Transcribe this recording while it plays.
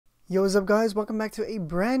Yo, what's up guys, welcome back to a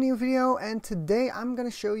brand new video, and today I'm gonna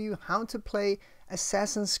show you how to play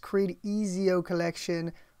Assassin's Creed Ezio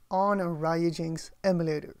collection on a Ryujinx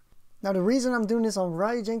emulator. Now the reason I'm doing this on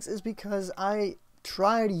Ryujinx is because I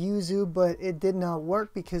tried Yuzu but it did not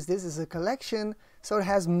work because this is a collection, so it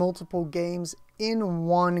has multiple games in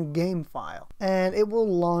one game file and it will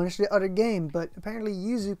launch the other game, but apparently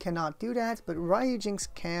Yuzu cannot do that, but Ryujinx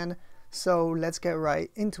can. So let's get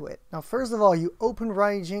right into it. Now first of all, you open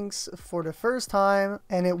Ryujinx for the first time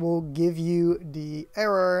and it will give you the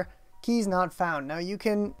error, keys not found. Now you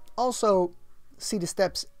can also see the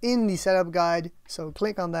steps in the setup guide, so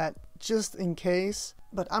click on that just in case.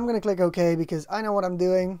 But I'm gonna click OK because I know what I'm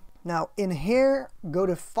doing. Now in here, go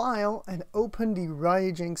to File and open the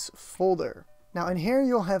Ryujinx folder. Now in here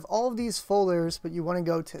you'll have all of these folders, but you want to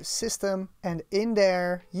go to System, and in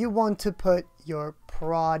there you want to put your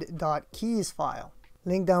prod.keys file.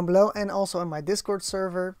 Link down below and also on my Discord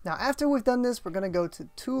server. Now after we've done this, we're going to go to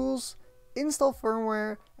Tools, Install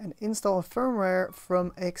Firmware, and install firmware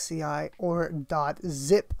from XCI or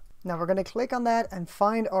 .zip. Now we're going to click on that and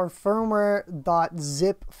find our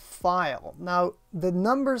firmware.zip file. Now the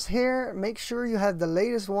numbers here, make sure you have the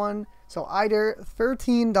latest one. So either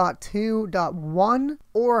 13.2.1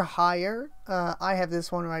 or higher. I have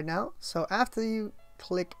this one right now. So after you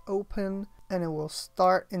click open and it will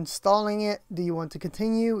start installing it. Do you want to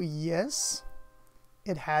continue? Yes.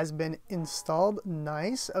 It has been installed.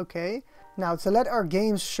 Nice. Okay. Now to let our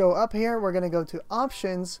games show up here, we're going to go to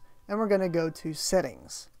Options and we're going to go to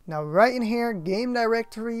Settings. Now right in here, game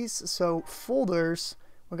directories, so folders,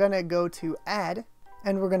 we're going to go to Add.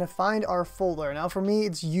 And we're going to find our folder. Now for me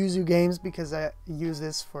it's Yuzu games because I use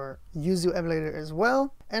this for Yuzu emulator as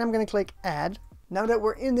well. And I'm going to click Add. Now that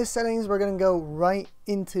we're in the settings, we're going to go right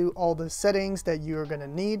into all the settings that you're going to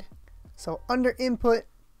need. So under Input,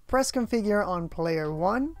 press Configure on Player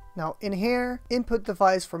 1. Now in here, input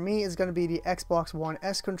device for me is going to be the Xbox One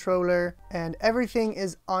S controller, and everything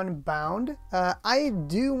is unbound. I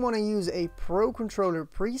do want to use a Pro controller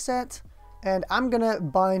preset. And I'm gonna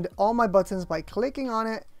bind all my buttons by clicking on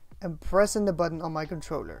it and pressing the button on my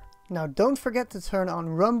controller. Now don't forget to turn on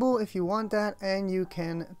Rumble if you want that, and you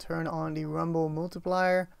can turn on the Rumble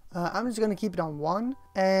multiplier. I'm just gonna keep it on 1.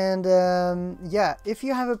 And yeah, if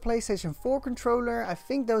you have a PlayStation 4 controller, I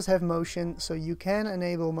think those have motion, so you can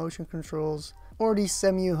enable motion controls or the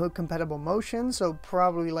Semu-hook compatible motion, so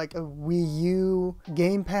probably like a Wii U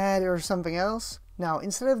gamepad or something else. Now,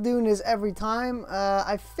 instead of doing this every time,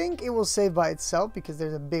 I think it will save by itself because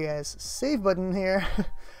there's a big ass save button here.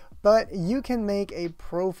 But you can make a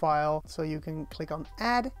profile, so you can click on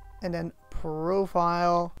Add and then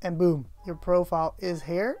Profile, and boom, your profile is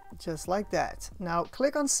here, just like that. Now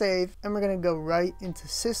click on Save and we're gonna go right into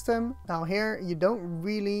System. Now here you don't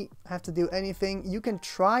really have to do anything. You can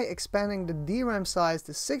try expanding the DRAM size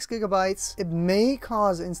to 6 gigabytes. It may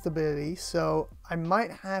cause instability, so I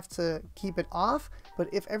might have to keep it off, but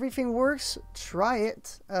if everything works, try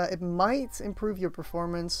it. It might improve your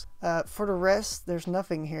performance. For the rest, there's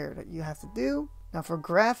nothing here that you have to do. Now for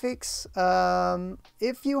graphics,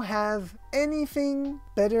 if you have anything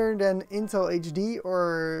better than Intel HD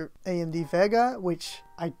or AMD Vega, which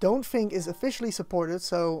I don't think is officially supported,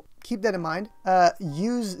 so keep that in mind,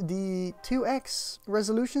 use the 2x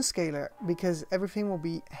resolution scaler because everything will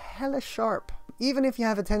be hella sharp. Even if you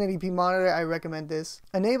have a 1080p monitor, I recommend this.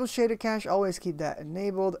 Enable shader cache, always keep that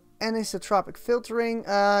enabled. Anisotropic filtering,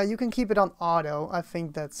 you can keep it on auto. I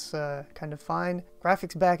think that's kind of fine.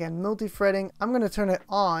 Graphics backend multi-threading, I'm going to turn it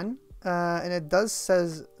on. And it does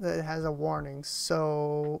says that it has a warning.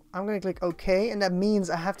 So I'm going to click OK, and that means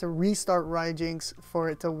I have to restart Ryujinx for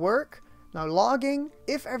it to work. Now logging,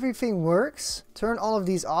 if everything works, turn all of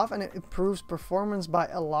these off and it improves performance by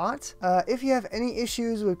a lot. If you have any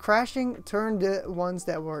issues with crashing, turn the ones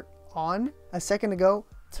that were on a second ago,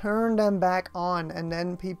 turn them back on, and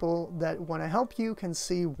then people that want to help you can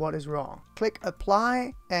see what is wrong. Click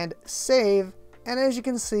Apply and Save. And as you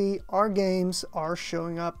can see, our games are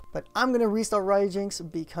showing up, but I'm gonna restart Ryujinx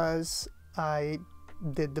because I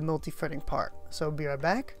did the multi-threading part. So be right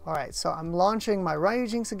back. All right, so I'm launching my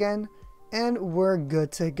Ryujinx again and we're good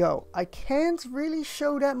to go. I can't really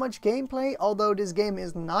show that much gameplay, although this game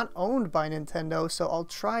is not owned by Nintendo, so I'll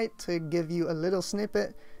try to give you a little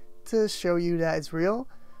snippet to show you that it's real.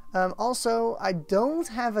 Also, I don't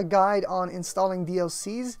have a guide on installing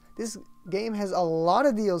DLCs. This game has a lot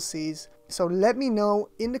of DLCs. So let me know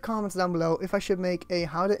in the comments down below if I should make a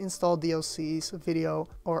how to install DLCs video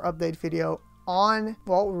or update video on,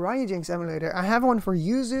 well, Ryujinx emulator. I have one for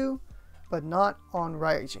Yuzu, but not on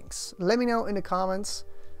Ryujinx. Let me know in the comments,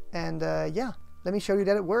 and yeah, let me show you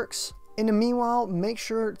that it works. In the meanwhile, make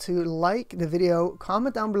sure to like the video,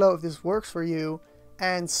 comment down below if this works for you,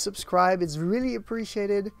 and subscribe. It's really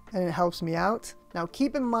appreciated and it helps me out. Now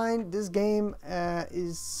keep in mind, this game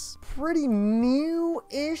is pretty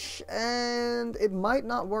new-ish and it might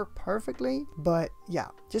not work perfectly, but yeah,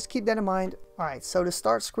 just keep that in mind. Alright, so the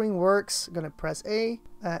start screen works. Gonna press A.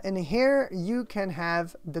 In here you can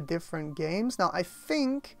have the different games. Now I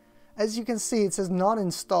think, as you can see, it says not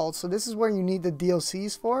installed, so this is where you need the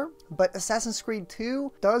DLCs for. But Assassin's Creed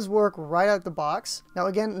 2 does work right out the box. Now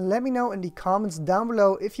again, let me know in the comments down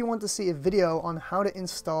below if you want to see a video on how to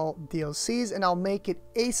install DLCs, and I'll make it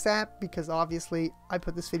ASAP because obviously I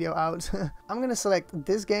put this video out. I'm gonna select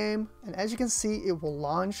this game, and as you can see, it will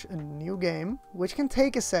launch a new game, which can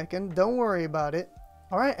take a second, don't worry about it.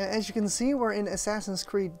 Alright, and as you can see, we're in Assassin's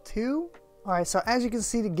Creed 2. Alright, so as you can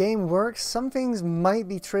see, the game works. Some things might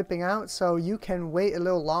be tripping out, so you can wait a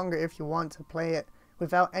little longer if you want to play it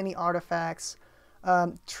without any artifacts.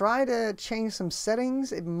 Try to change some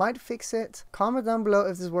settings, it might fix it. Comment down below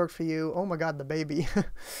if this worked for you. Oh my god, the baby.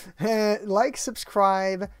 Like,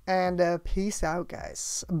 subscribe, and peace out,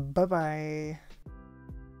 guys. Bye bye.